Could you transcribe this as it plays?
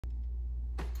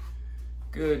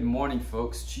Good morning,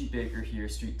 folks. Chief Baker here,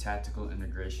 Street Tactical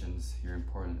Integrations here in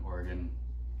Portland, Oregon,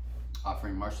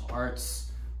 offering martial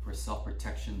arts for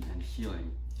self-protection and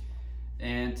healing.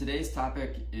 And today's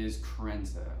topic is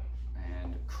carenza.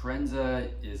 And carenza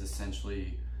is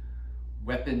essentially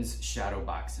weapons shadow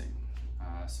boxing.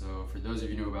 So for those of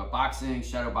you who know about boxing,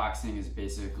 shadow boxing is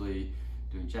basically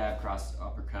doing jab, cross,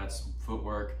 uppercuts,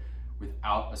 footwork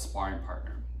without a sparring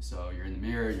partner. So you're in the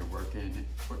mirror, you're working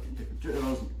different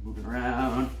drills, moving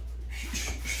around,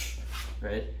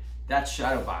 right? That's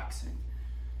shadow boxing.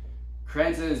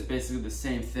 Carenza is basically the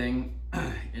same thing.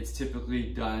 It's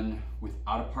typically done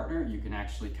without a partner. You can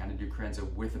actually kind of do carenza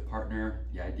with a partner.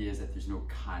 The idea is that there's no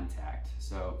contact.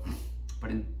 So,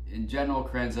 but in general,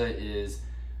 carenza is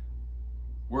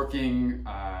working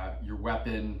your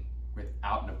weapon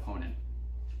without an opponent.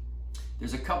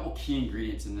 There's a couple key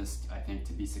ingredients in this, I think,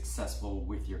 to be successful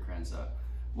with your carenza.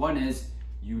 One is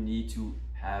you need to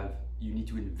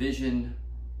envision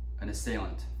an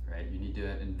assailant, right? You need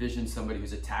to envision somebody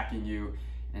who's attacking you,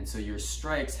 and so your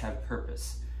strikes have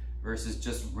purpose versus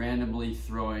just randomly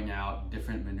throwing out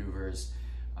different maneuvers.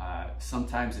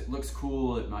 Sometimes it looks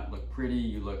cool, it might look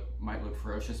pretty, might look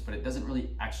ferocious, but it doesn't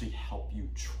really actually help you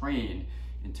train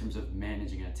in terms of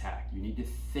managing an attack. You need to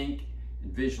think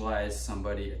and visualize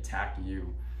somebody attacking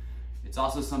you. It's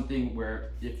also something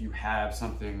where if you have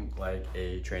something like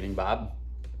a training bob,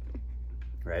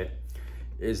 right,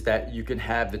 is that you can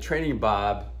have the training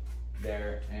bob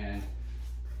there and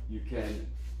you can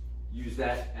use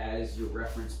that as your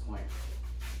reference point,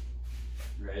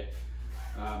 right?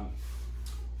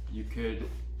 You could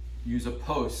use a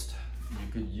post.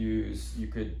 You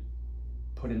could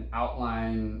put an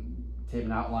outline, tape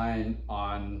an outline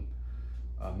on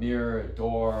a mirror, a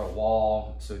door, a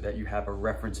wall, so that you have a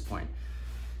reference point.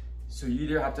 So you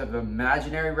either have to have an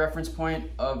imaginary reference point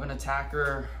of an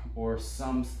attacker or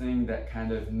something that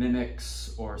kind of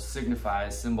mimics or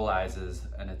symbolizes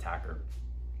an attacker.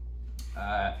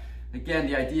 Again,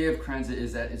 the idea of carenza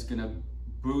is that it's gonna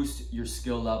boost your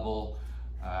skill level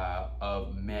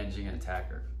of managing an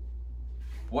attacker.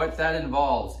 What that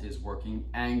involves is working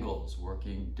angles,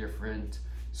 working different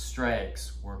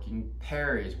strikes, working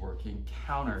parries, working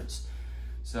counters.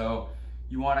 So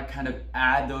you want to kind of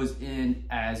add those in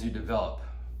as you develop.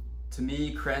 To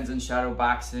me, carenza and shadow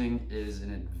boxing is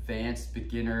an advanced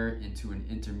beginner into an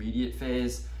intermediate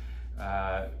phase.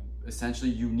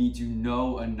 Essentially, you need to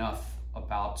know enough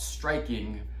about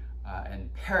striking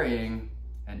and parrying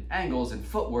and angles and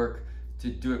footwork to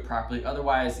do it properly.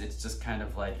 Otherwise, it's just kind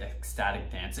of like ecstatic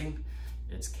dancing.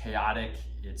 It's chaotic.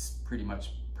 It's pretty much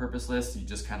purposeless. You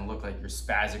just kind of look like you're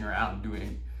spazzing around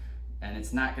and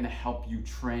it's not going to help you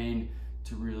train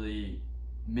to really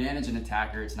manage an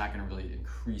attacker. It's not going to really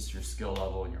increase your skill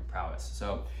level and your prowess.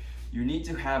 So you need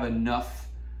to have enough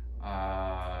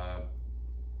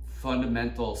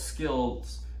fundamental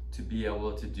skills to be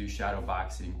able to do shadow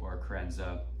boxing or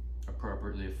carenza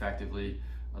appropriately, effectively.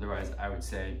 Otherwise, I would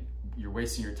say you're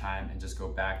wasting your time and just go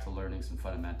back to learning some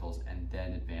fundamentals and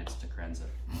then advance to carenza.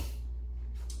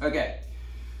 Okay.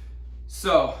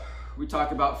 So we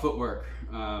talked about footwork,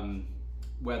 and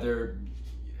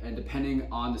depending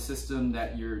on the system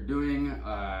that you're doing,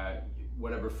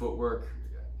 whatever footwork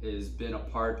has been a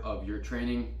part of your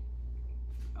training.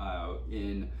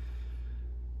 In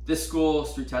this school,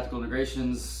 Street Tactical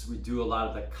Integrations, we do a lot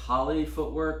of the Kali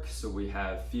footwork. So we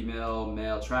have female,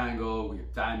 male triangle, we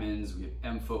have diamonds, we have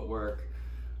M footwork,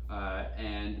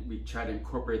 and we try to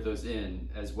incorporate those in,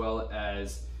 as well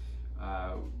as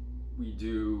we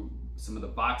do some of the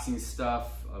boxing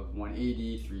stuff of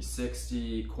 180,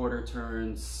 360, quarter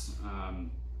turns,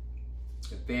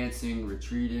 advancing,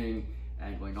 retreating,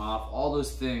 angling off, all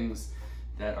those things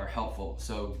that are helpful.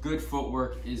 So good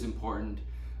footwork is important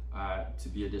to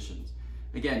be additions.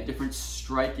 Again, different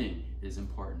striking is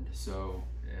important. So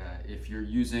if you're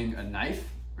using a knife,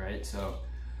 right? So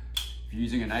if you're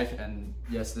using a knife, and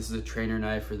yes, this is a trainer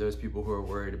knife for those people who are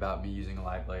worried about me using a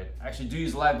live blade. I actually do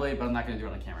use a live blade, but I'm not gonna do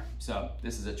it on camera. So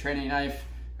this is a training knife,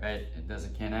 right?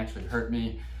 It can't actually hurt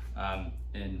me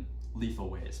in lethal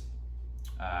ways.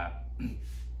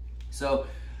 So,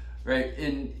 right,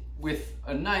 with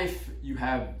a knife, you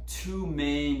have two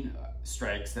main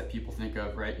strikes that people think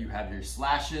of, right? You have your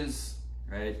slashes,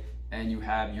 right? And you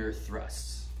have your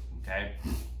thrusts, okay?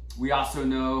 We also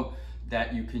know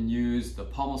that you can use the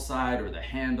pommel side or the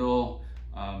handle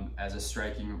as a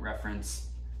striking reference.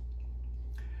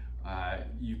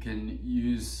 You can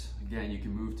use, again, you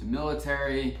can move to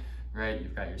military, right?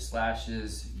 You've got your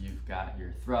slashes, you've got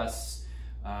your thrusts.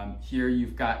 Here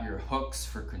you've got your hooks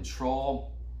for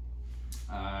control.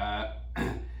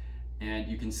 And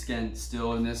you can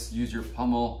still in this use your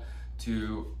pommel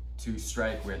to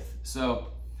strike with. So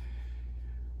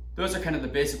those are kind of the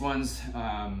basic ones.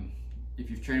 If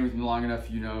you've trained with me long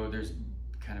enough, you know there's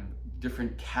kind of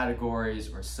different categories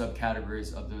or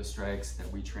subcategories of those strikes that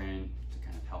we train to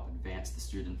kind of help advance the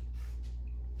student.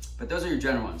 But those are your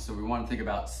general ones. So we want to think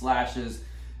about slashes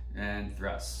and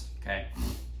thrusts, okay?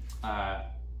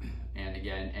 And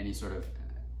again, any sort of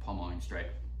pummeling strike.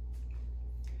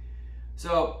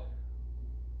 So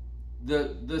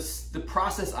the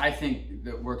process I think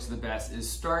that works the best is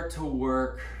start to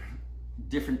work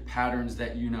different patterns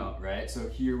that you know, right? So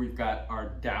here we've got our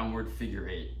downward figure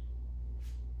 8,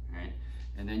 right?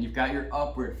 And then you've got your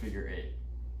upward figure 8.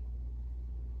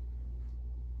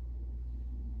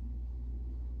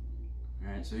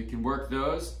 All right, so you can work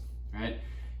those, right?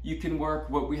 You can work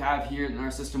what we have here in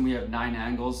our system. We have 9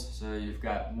 angles. So you've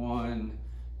got 1,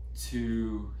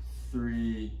 2,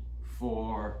 3,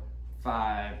 4,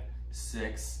 5,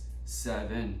 6,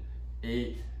 7,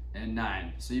 8, and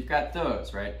 9. So you've got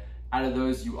those, right? Out of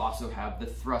those, you also have the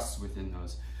thrusts within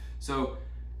those. So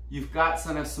you've got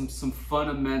some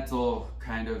fundamental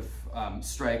kind of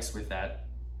strikes with that.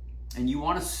 And you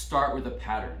want to start with a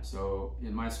pattern. So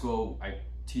in my school, I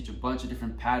teach a bunch of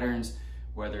different patterns,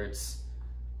 whether it's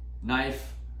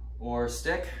knife or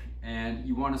stick, and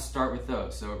you want to start with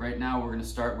those. So right now we're going to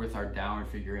start with our downward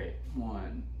figure 8.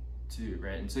 1, 2,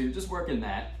 right? And so you're just working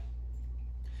that.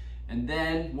 And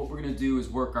then what we're going to do is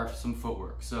work some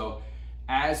footwork. So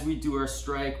as we do our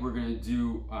strike, we're going to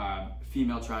do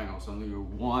female triangle. So I'm going to do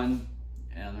 1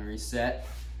 and then reset,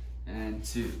 and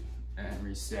 2 and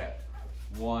reset.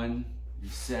 1,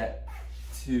 reset,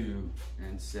 2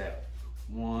 and set.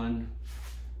 1,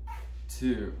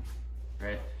 2,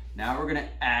 right? Now we're gonna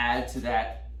add to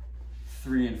that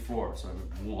 3 and 4. So I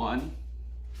have 1,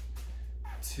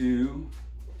 2,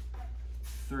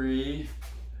 3,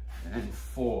 and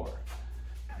 4.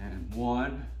 And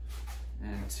 1,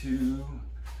 and 2,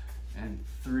 and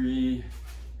 3,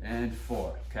 and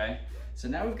 4, okay? So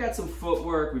now we've got some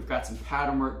footwork, we've got some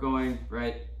pattern work going,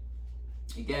 right?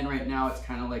 Again, right now it's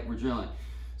kind of like we're drilling.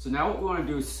 So now what we want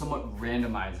to do is somewhat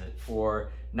randomize it,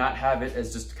 or not have it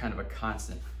as just kind of a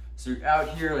constant. So you're out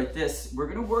here like this, we're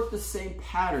going to work the same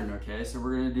pattern, okay? So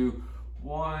we're going to do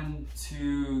 1,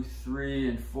 2, 3,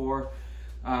 and 4.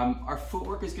 Our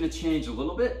footwork is going to change a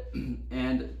little bit,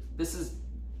 and this is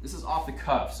off the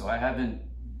cuff, so I haven't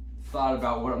thought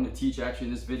about what I'm going to teach actually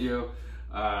in this video.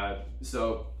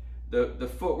 So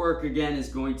the footwork again is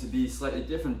going to be slightly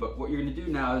different, but what you're going to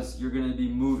do now is you're going to be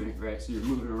moving, right? So you're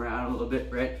moving around a little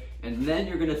bit, right? And then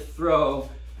you're going to throw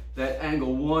that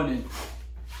angle 1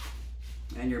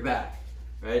 and you're back,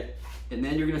 right? And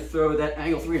then you're going to throw that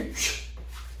angle 3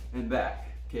 and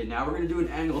back. Okay, now we're going to do an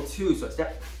angle 2. So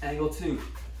step, angle 2,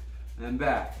 and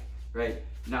back, right?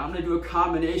 Now I'm going to do a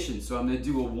combination. So I'm going to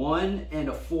do a 1 and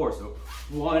a 4. So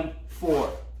 1,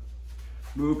 4,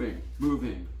 moving,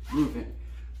 moving, moving.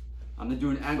 I'm going to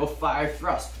do an angle 5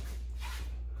 thrust,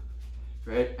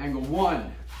 right? Angle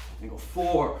 1, angle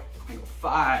 4, angle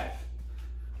 5.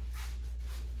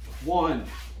 1,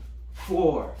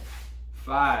 4,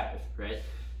 5, right?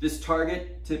 This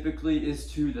target typically is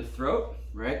to the throat,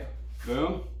 right?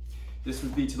 Boom. This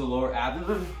would be to the lower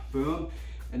abdomen, boom.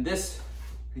 And this,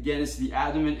 again, is the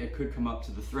abdomen. It could come up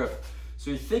to the throat. So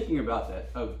you're thinking about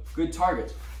that, of good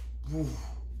targets.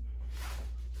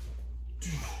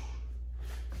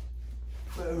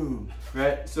 Boom,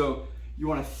 right? So you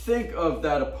want to think of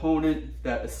that opponent,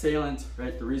 that assailant,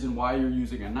 right? The reason why you're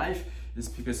using a knife is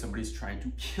because somebody's trying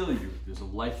to kill you. There's a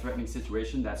life-threatening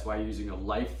situation. That's why you're using a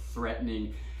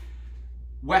life-threatening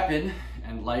weapon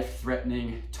and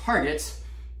life-threatening targets,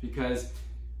 because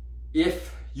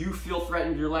if you feel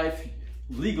threatened in your life,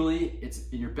 legally, it's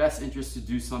in your best interest to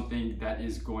do something that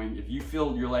is going, if you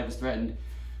feel your life is threatened,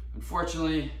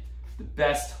 unfortunately, the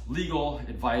best legal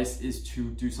advice is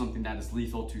to do something that is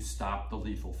lethal to stop the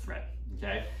lethal threat,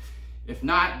 okay? If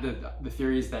not, the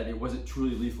theory is that it wasn't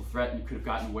truly a lethal threat and you could have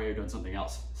gotten away or done something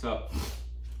else. So,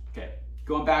 okay,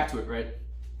 going back to it, right?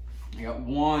 I got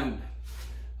 1,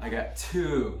 I got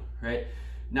 2, right?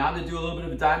 Now I'm gonna do a little bit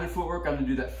of a diamond footwork. I'm gonna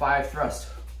do that 5 thrust,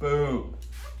 boom.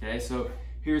 Okay, so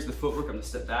here's the footwork. I'm gonna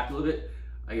step back a little bit.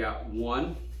 I got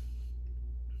 1,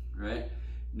 right?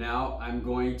 Now I'm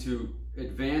going to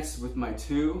advance with my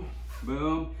 2,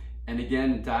 boom. And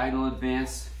again, diagonal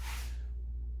advance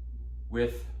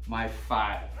with my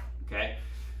 5, okay?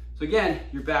 So again,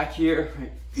 you're back here,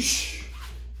 right?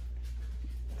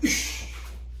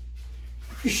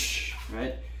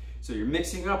 Right? So you're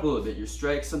mixing up a little bit. Your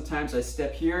strikes, sometimes I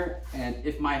step here, and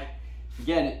if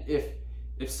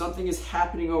something is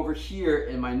happening over here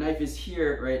and my knife is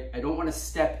here, right, I don't want to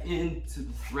step into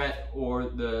the threat or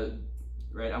the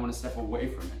right? I want to step away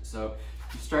from it. So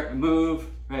you start to move,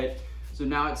 right? So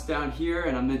now it's down here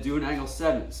and I'm gonna do an angle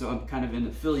 7. So I'm kind of in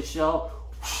the Philly shell,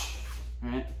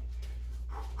 right?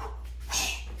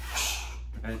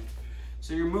 Right?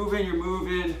 So you're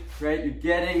moving, right? You're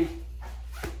getting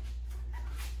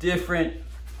different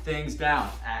things down.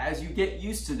 As you get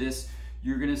used to this,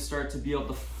 you're gonna start to be able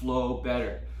to flow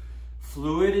better.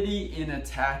 Fluidity in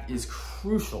attack is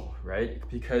crucial, right?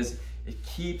 Because it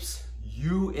keeps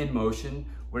you in motion.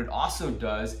 What it also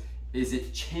does is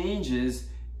it changes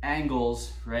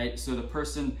angles, right? So the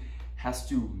person has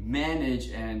to manage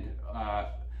and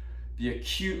be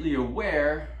acutely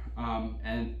aware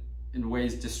and in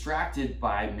ways distracted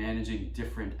by managing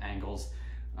different angles.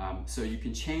 So you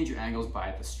can change your angles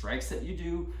by the strikes that you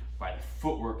do, by the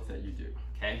footwork that you do,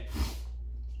 okay?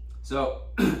 So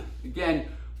again,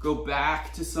 go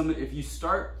back to some, if you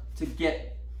start to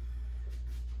get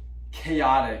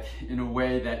chaotic in a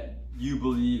way that you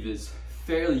believe is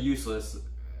fairly useless,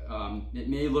 it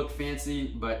may look fancy,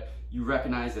 but you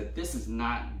recognize that this is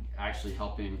not actually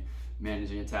helping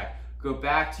managing attack. Go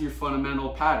back to your fundamental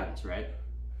patterns, right?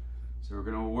 So we're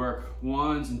gonna work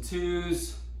 1s and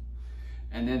 2s,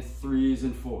 and then 3s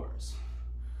and 4s.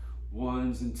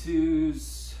 1s and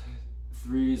 2s,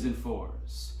 3s and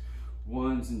 4s.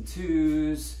 1s and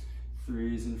 2s,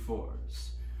 3s and 4s.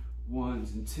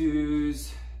 1s and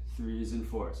 2s, 3s and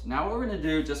 4s. Now what we're gonna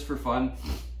do, just for fun,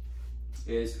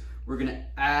 is we're gonna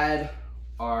add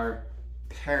our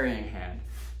parrying hand.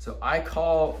 So I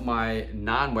call my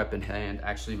non-weapon hand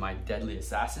actually my deadly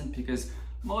assassin, because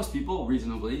most people,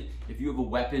 reasonably, if you have a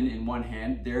weapon in one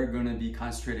hand, they're gonna be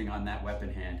concentrating on that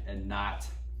weapon hand and not,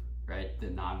 right, the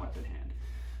non-weapon hand.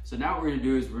 So now what we're gonna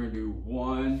do is we're gonna do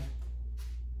 1,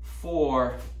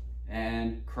 4,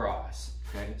 and cross,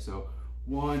 okay? So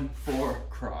 1, 4,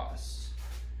 cross.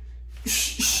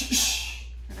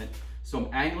 Right? So I'm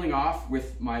angling off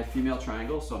with my female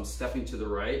triangle, so I'm stepping to the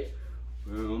right,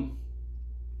 boom.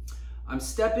 I'm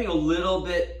stepping a little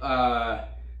bit,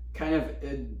 kind of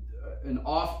an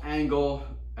off angle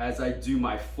as I do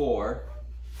my 4.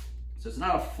 So it's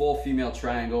not a full female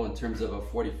triangle in terms of a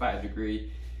 45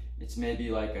 degree. It's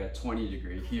maybe like a 20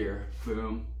 degree here,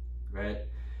 boom, right?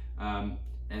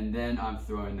 And then I'm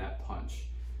throwing that punch,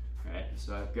 right?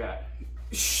 So I've got,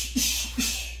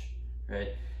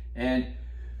 right? And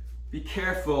be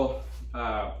careful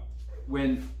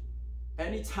when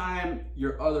anytime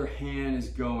your other hand is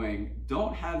going,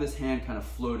 don't have this hand kind of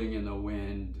floating in the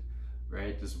wind,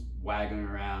 right? Just waggling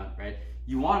around, right?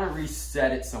 You want to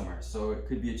reset it somewhere. So it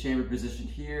could be a chamber position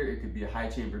here, it could be a high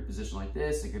chamber position like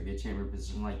this, it could be a chamber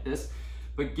position like this,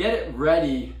 but get it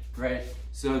ready, right?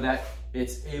 So that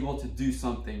it's able to do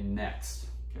something next,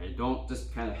 okay? Don't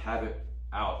just kind of have it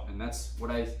out. And that's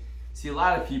what I see a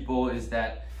lot of people, is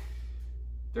that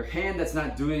their hand that's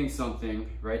not doing something,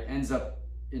 right, ends up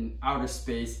in outer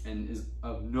space and is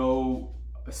of no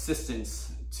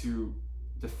assistance to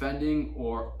defending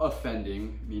or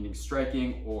offending, meaning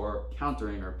striking or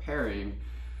countering or parrying,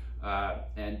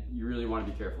 and you really want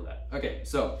to be careful of that. Okay,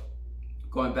 so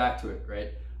going back to it,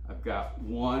 right, I've got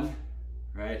 1,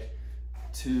 right,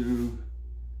 2,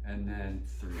 and then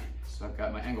 3. So I've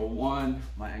got my angle 1,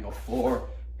 my angle 4,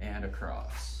 and a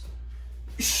cross.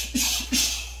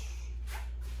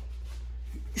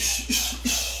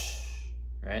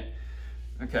 Right?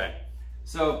 Okay,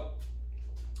 so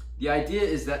the idea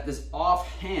is that this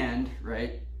offhand,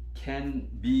 right, can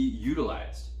be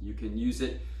utilized. You can use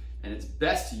it, and it's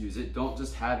best to use it. Don't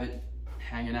just have it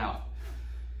hanging out.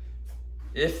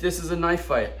 If this is a knife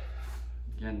fight,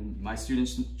 again, my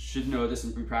students should know this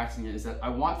and be practicing it, is that I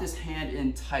want this hand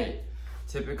in tight.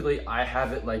 Typically, I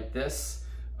have it like this.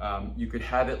 You could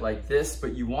have it like this,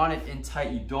 but you want it in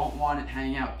tight. You don't want it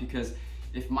hanging out, because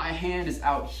if my hand is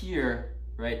out here,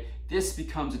 right, this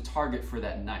becomes a target for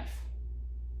that knife.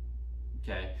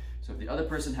 Okay, so if the other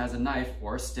person has a knife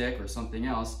or a stick or something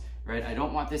else, right, I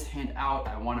don't want this hand out,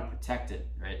 I want to protect it,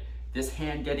 right? This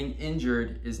hand getting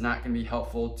injured is not going to be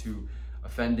helpful to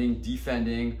offending,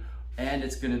 defending, and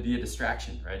it's going to be a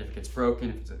distraction, right? If it gets broken,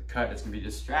 if it's a cut, it's going to be a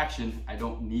distraction. I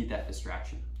don't need that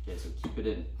distraction. Okay, so keep it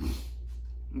in.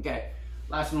 Okay,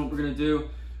 last one we're going to do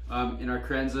in our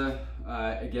carenza,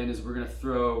 again, is we're going to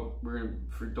throw,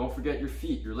 don't forget your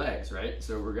feet, your legs, right?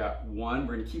 So we've got 1,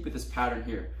 we're going to keep with this pattern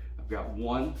here. I've got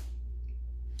 1,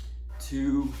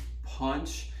 2,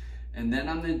 punch, and then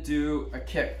I'm going to do a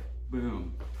kick,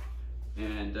 boom.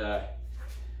 And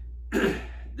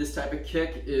this type of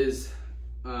kick is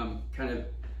kind of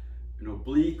an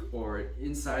oblique or an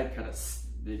inside kind of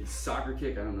maybe soccer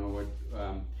kick. I don't know what,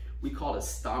 we call it a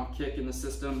stomp kick in the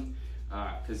system,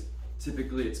 because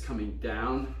typically it's coming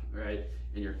down, right?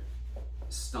 And you're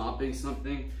stomping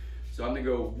something. So I'm gonna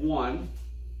go 1,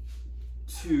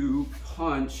 2,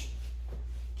 punch,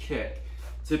 kick.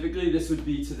 Typically this would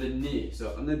be to the knee.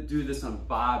 So I'm gonna do this on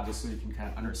Bob just so you can kind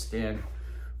of understand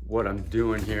what I'm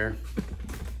doing here,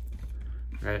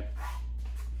 right?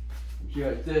 Here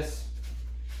like this,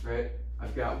 right?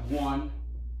 I've got 1,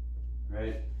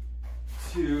 right?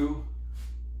 2,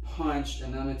 punch,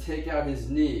 and then I'm gonna take out his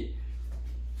knee.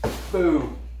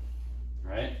 Boom,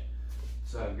 right?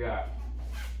 So I've got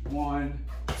 1,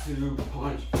 2,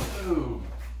 punch, boom.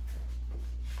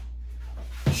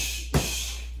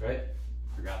 Right?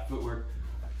 Forgot footwork.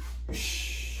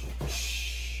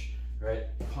 Right?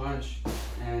 Punch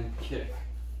and kick.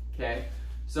 Okay?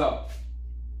 So,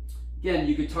 again,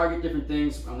 you could target different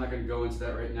things. I'm not going to go into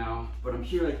that right now. But I'm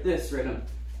here like this, right? I'm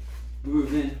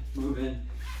moving, moving.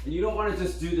 And you don't want to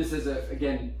just do this as a,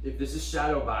 again, if this is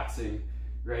shadow boxing,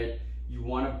 right? You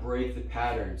want to break the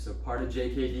pattern. So part of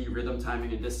JKD, rhythm,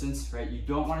 timing, and distance, right? You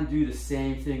don't want to do the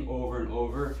same thing over and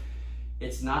over.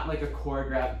 It's not like a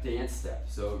choreographed dance step.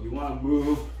 So you want to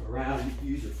move around,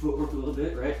 use your footwork a little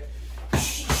bit, right?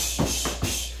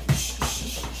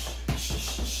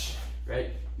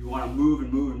 Right? You want to move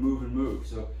and move and move and move.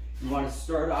 So you want to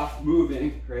start off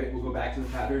moving, right? We'll go back to the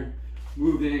pattern.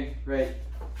 Moving, right?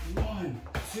 1,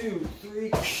 2,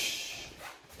 3,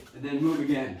 and then move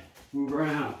again. Move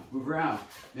around, move around.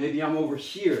 Maybe I'm over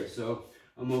here. So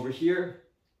I'm over here.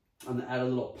 I'm gonna add a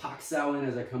little pox-out in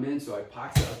as I come in. So I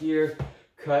pox out here,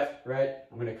 cut, right?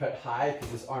 I'm gonna cut high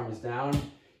because this arm is down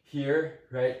here,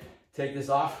 right? Take this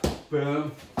off,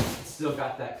 boom. Still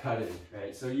got that cut in,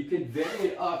 right? So you can vary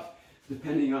it up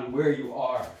depending on where you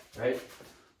are, right?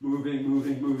 Moving,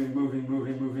 moving, moving, moving,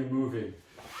 moving, moving, moving.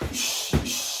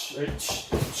 Right?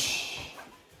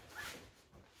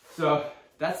 So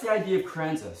that's the idea of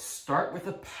carenza. Start with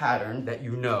a pattern that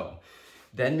you know.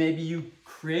 Then maybe you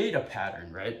create a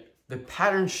pattern, right? The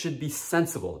pattern should be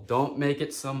sensible. Don't make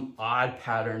it some odd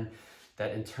pattern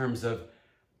that in terms of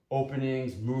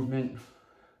openings, movement,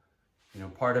 you know,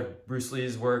 part of Bruce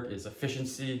Lee's work is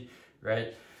efficiency,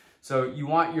 right? So you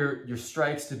want your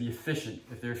strikes to be efficient.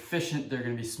 If they're efficient, they're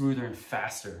gonna be smoother and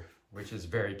faster, which is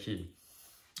very key.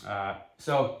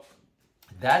 So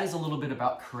that is a little bit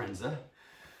about carenza.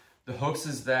 The hopes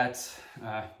is that,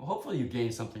 well, hopefully you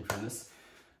gain something from this.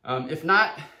 If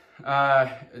not,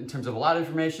 in terms of a lot of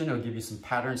information, it'll give you some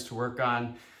patterns to work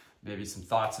on, maybe some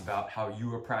thoughts about how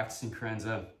you are practicing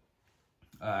carenza.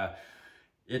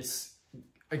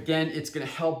 Again, it's gonna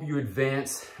help you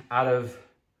advance out of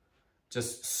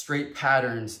just straight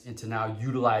patterns into now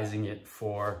utilizing it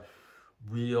for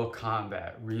real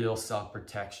combat, real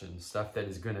self-protection, stuff that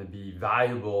is gonna be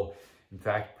valuable, in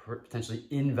fact, potentially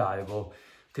invaluable,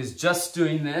 because just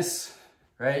doing this,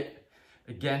 right,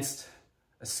 against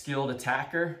a skilled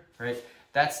attacker, right,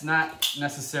 that's not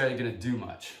necessarily gonna do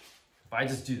much. If I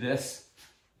just do this,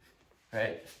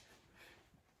 right,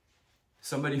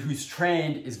 somebody who's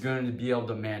trained is going to be able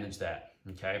to manage that,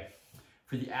 okay?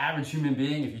 For the average human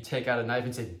being, if you take out a knife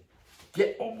and say,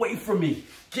 get away from me,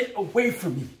 get away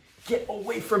from me, get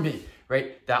away from me,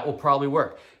 right? That will probably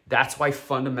work. That's why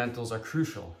fundamentals are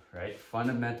crucial, right?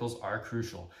 Fundamentals are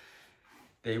crucial.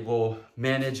 They will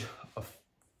manage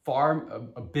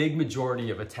a big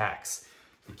majority of attacks.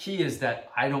 The key is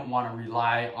that I don't want to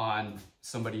rely on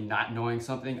somebody not knowing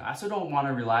something. I also don't want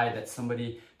to rely that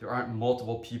there aren't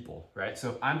multiple people, right?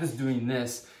 So if I'm just doing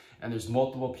this and there's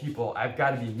multiple people, I've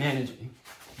got to be managing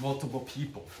multiple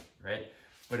people, right?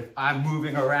 But if I'm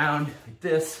moving around like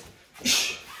this,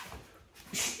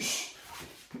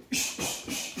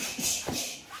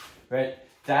 right?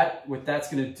 What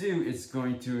that's going to do is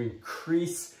going to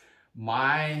increase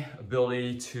my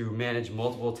ability to manage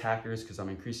multiple attackers because I'm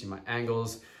increasing my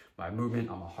angles, my movement,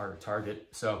 I'm a harder target.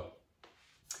 So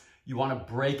you want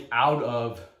to break out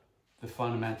of the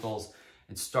fundamentals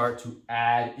and start to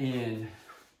add in,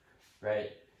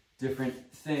 right, different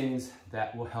things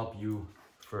that will help you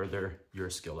further your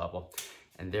skill level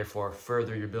and therefore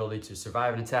further your ability to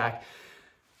survive an attack,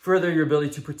 further your ability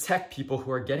to protect people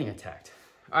who are getting attacked.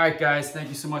 All right, guys, thank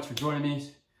you so much for joining me.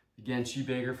 Again, Chi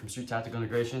Baker from Street Tactical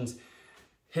Integrations.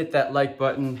 Hit that like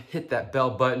button, hit that bell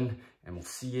button, and we'll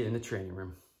see you in the training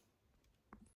room.